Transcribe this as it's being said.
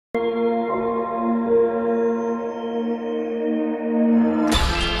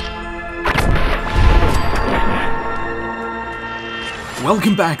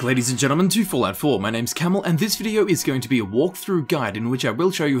Welcome back, ladies and gentlemen, to Fallout 4. My name's Camel, and this video is going to be a walkthrough guide in which I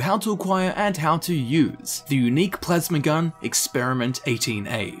will show you how to acquire and how to use the unique plasma gun, Experiment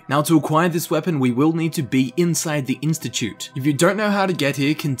 18A. Now, to acquire this weapon, we will need to be inside the Institute. If you don't know how to get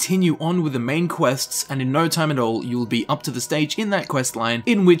here, continue on with the main quests, and in no time at all, you'll be up to the stage in that quest line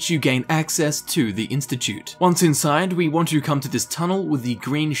in which you gain access to the Institute. Once inside, we want to come to this tunnel with the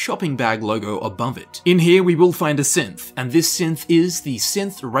green shopping bag logo above it. In here, we will find a synth, and this synth is the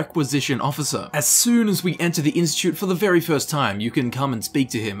Synth Requisition Officer. As soon as we enter the Institute for the very first time, you can come and speak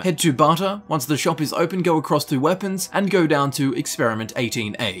to him. Head to Barter, once the shop is open, go across to Weapons, and go down to Experiment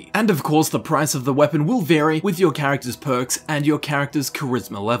 18A. And of course, the price of the weapon will vary with your character's perks and your character's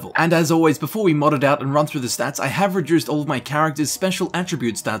charisma level. And as always, before we mod it out and run through the stats, I have reduced all of my character's special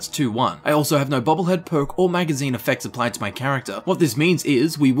attribute stats to 1. I also have no bobblehead, perk, or magazine effects applied to my character. What this means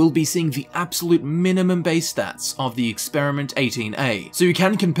is, we will be seeing the absolute minimum base stats of the Experiment 18A. So you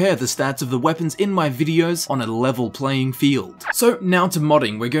can compare the stats of the weapons in my videos on a level playing field. So now to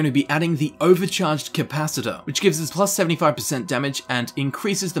modding, we're going to be adding the Overcharged Capacitor, which gives us plus 75% damage and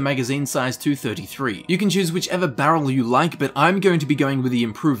increases the magazine size to 33. You can choose whichever barrel you like, but I'm going to be going with the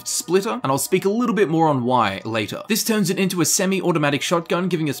improved splitter, and I'll speak a little bit more on why later. This turns it into a semi-automatic shotgun,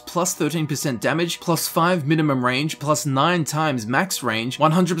 giving us plus 13% damage, plus 5 minimum range, plus 9 times max range,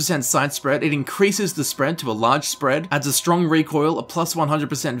 100% sight spread. It increases the spread to a large spread, adds a strong recoil, a plus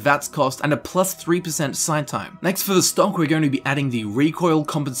 100% VATS cost, and a plus 3% sight time. Next, for the stock, we're going to be adding the recoil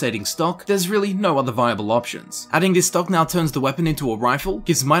compensating stock. There's really no other viable options. Adding this stock now turns the weapon into a rifle,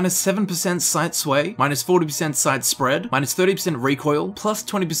 gives minus 7% sight sway, minus 40% sight spread, minus 30% recoil, plus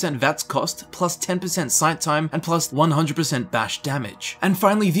 20% VATS cost, plus 10% sight time, and plus 100% bash damage. And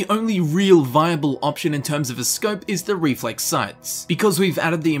finally, the only real viable option in terms of a scope is the reflex sights. Because we've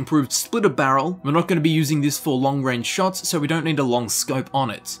added the improved splitter barrel, we're not going to be using this for long range shots, so we don't need a long scope on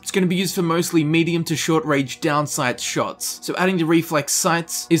it. It's going to be used for mostly medium to short range downsight shots, so adding the reflex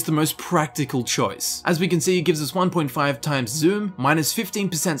sights is the most practical choice. As we can see, it gives us 1.5 times zoom, minus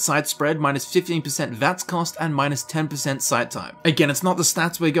 15% sight spread, minus 15% VATS cost, and minus 10% sight time. Again, it's not the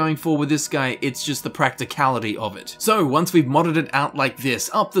stats we're going for with this guy, it's just the practicality of it. So once we've modded it out like this,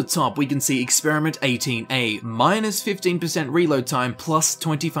 up the top we can see Experiment 18A, minus 15% reload time, plus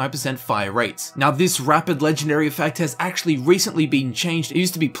 25% fire rate. Now this rapid legendary effect has actually recently been changed. It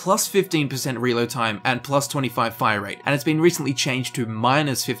used to be plus 15% reload time and plus 25 fire rate, and it's been recently changed to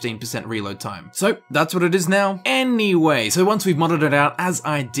minus 15% reload time. So that's what it is now. Anyway, so once we've modded it out, as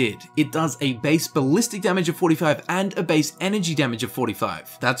I did, it does a base ballistic damage of 45 and a base energy damage of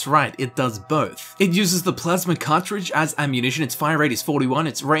 45. That's right, it does both. It uses the plasma cartridge as ammunition. Its fire rate is 41,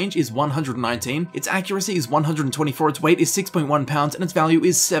 its range is 119, its accuracy is 124, its weight is 6.1 pounds, and its value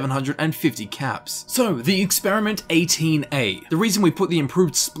is 750 caps. So the Experiment 18A. The reason we put the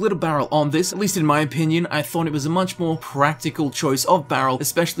improved splitter barrel on this, at least in my opinion, I thought it was a much more practical choice of barrel,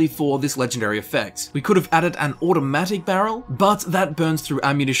 especially for this legendary effect. We could have added an automatic barrel, but that burns through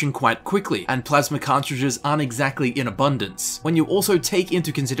ammunition quite quickly, and plasma cartridges aren't exactly in abundance. When you also take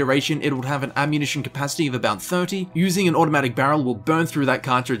into consideration it would have an ammunition capacity of about 30, using an automatic barrel will burn through that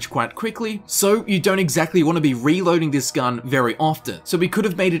cartridge quite quickly, so you don't exactly want to be reloading this gun very often. So we could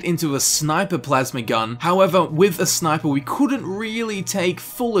have made it into a sniper plasma gun. However, with a sniper we couldn't really take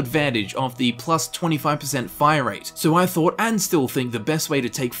full advantage of the plus 25% fire rate. So I thought, and still think, the best way to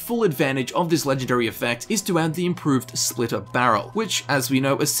take full advantage of this legendary effect is to add the improved splitter barrel, which, as we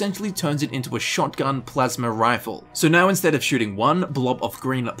know, essentially turns it into a shotgun plasma rifle. So now instead of shooting 1 blob of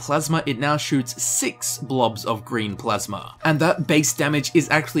green plasma, it now shoots 6 blobs of green plasma. And that base damage is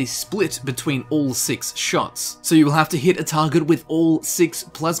actually split between all 6 shots. So you will have to hit a target with all 6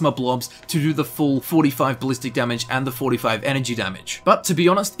 plasma blobs to do the full 45 ballistic damage and the 45 energy damage. But to be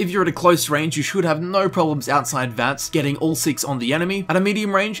honest, if you're at a close range, you should have no problems outside VATS getting all 6 on the enemy. At a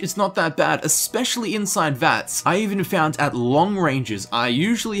medium range, it's not that bad, especially inside VATS. I even found at long ranges, I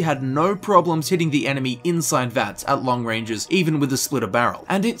usually had no problems hitting the enemy inside VATS at long ranges, even with the splitter barrel.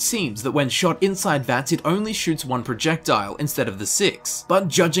 And it seems that when shot inside VATS, it only shoots 1 projectile instead of the 6. But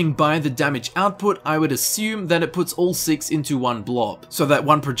judging by the damage output, I would assume that it puts all 6 into 1 blob, so that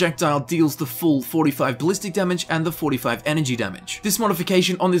 1 projectile deals the full 45 ballistic damage and the 45 energy damage. This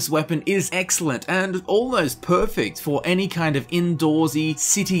modification on this weapon is excellent and almost perfect for any kind of indoorsy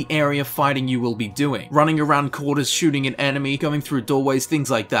city area fighting you will be doing. Running around quarters, shooting an enemy, going through doorways,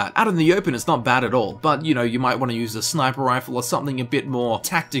 things like that. Out in the open it's not bad at all, but you know, you might want to use a sniper rifle or something a bit more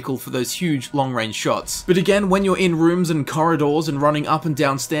tactical for those huge long range shots. But again, when you're in rooms and corridors and running up and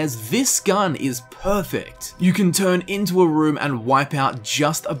down stairs, this gun is perfect. You can turn into a room and wipe out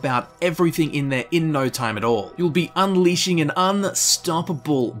just about everything in there in no time at all. You'll be unleashing unleashing an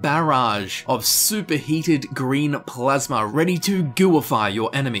unstoppable barrage of superheated green plasma ready to gooify your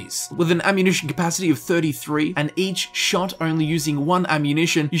enemies. With an ammunition capacity of 33 and each shot only using 1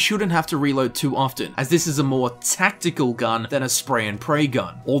 ammunition, you shouldn't have to reload too often, as this is a more tactical gun than a spray and pray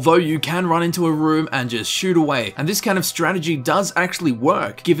gun. Although you can run into a room and just shoot away, and this kind of strategy does actually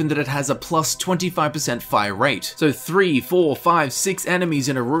work given that it has a plus 25% fire rate. So 3, 4, 5, 6 enemies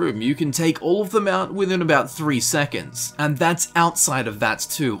in a room, you can take all of them out within about 3 seconds. And that's outside of that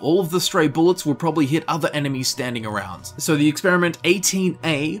too. All of the stray bullets will probably hit other enemies standing around. So the Experiment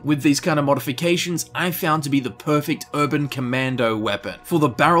 18A with these kind of modifications I found to be the perfect urban commando weapon. For the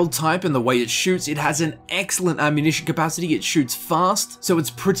barrel type and the way it shoots, it has an excellent ammunition capacity. It shoots fast, so it's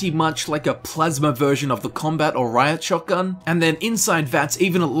pretty much like a plasma version of the Combat or Riot shotgun. And then inside VATS,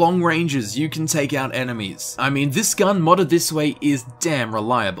 even at long ranges, you can take out enemies. I mean, this gun modded this way is damn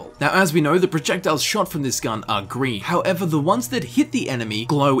reliable. Now, as we know, the projectiles shot from this gun are green. However, the ones that hit the enemy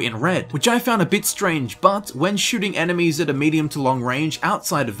glow in red, which I found a bit strange, but when shooting enemies at a medium to long range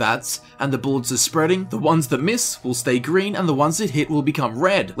outside of VATS and the bullets are spreading, the ones that miss will stay green and the ones that hit will become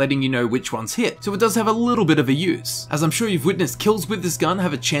red, letting you know which ones hit. So it does have a little bit of a use. As I'm sure you've witnessed, kills with this gun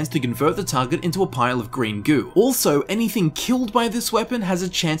have a chance to convert the target into a pile of green goo. Also, anything killed by this weapon has a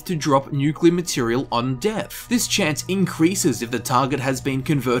chance to drop nuclear material on death. This chance increases if the target has been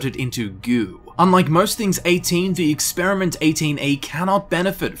converted into goo. Unlike most things 18, the Experiment 18A cannot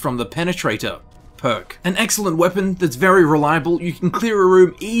benefit from the Penetrator perk. An excellent weapon that's very reliable. You can clear a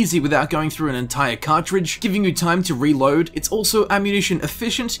room easy without going through an entire cartridge, giving you time to reload. It's also ammunition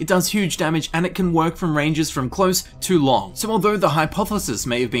efficient, it does huge damage, and it can work from ranges from close to long. So although the hypothesis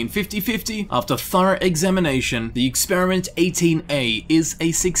may have been 50-50, after thorough examination, the Experiment 18A is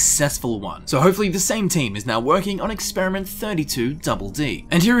a successful one. So hopefully the same team is now working on Experiment 32DD.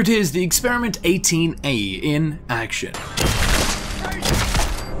 And here it is, the Experiment 18A in action.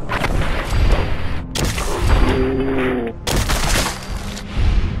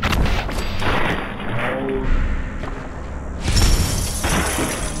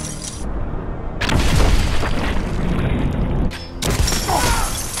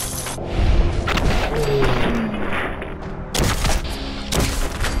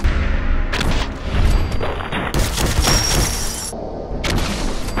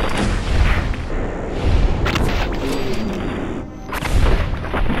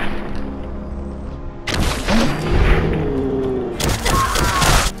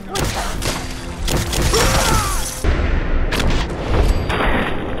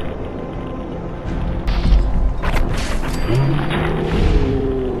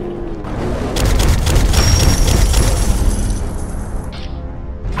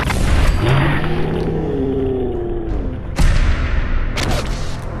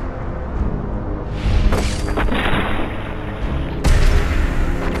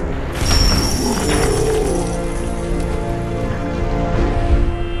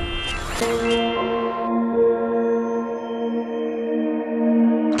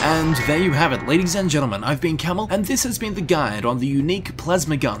 And there you have it, ladies and gentlemen, I've been Camel, and this has been the guide on the unique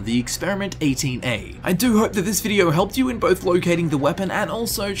plasma gun, the Experiment 18A. I do hope that this video helped you in both locating the weapon and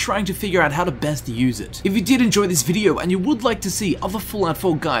also trying to figure out how to best use it. If you did enjoy this video and you would like to see other Fallout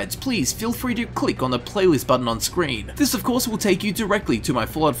 4 guides, please feel free to click on the playlist button on screen. This of course will take you directly to my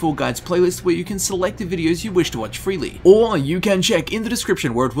Fallout 4 guides playlist where you can select the videos you wish to watch freely. Or you can check in the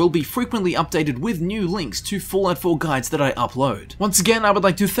description where it will be frequently updated with new links to Fallout 4 guides that I upload. Once again, I would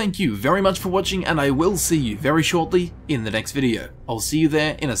like to thank you very much for watching, and I will see you very shortly in the next video. I'll see you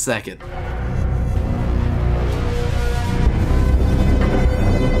there in a second.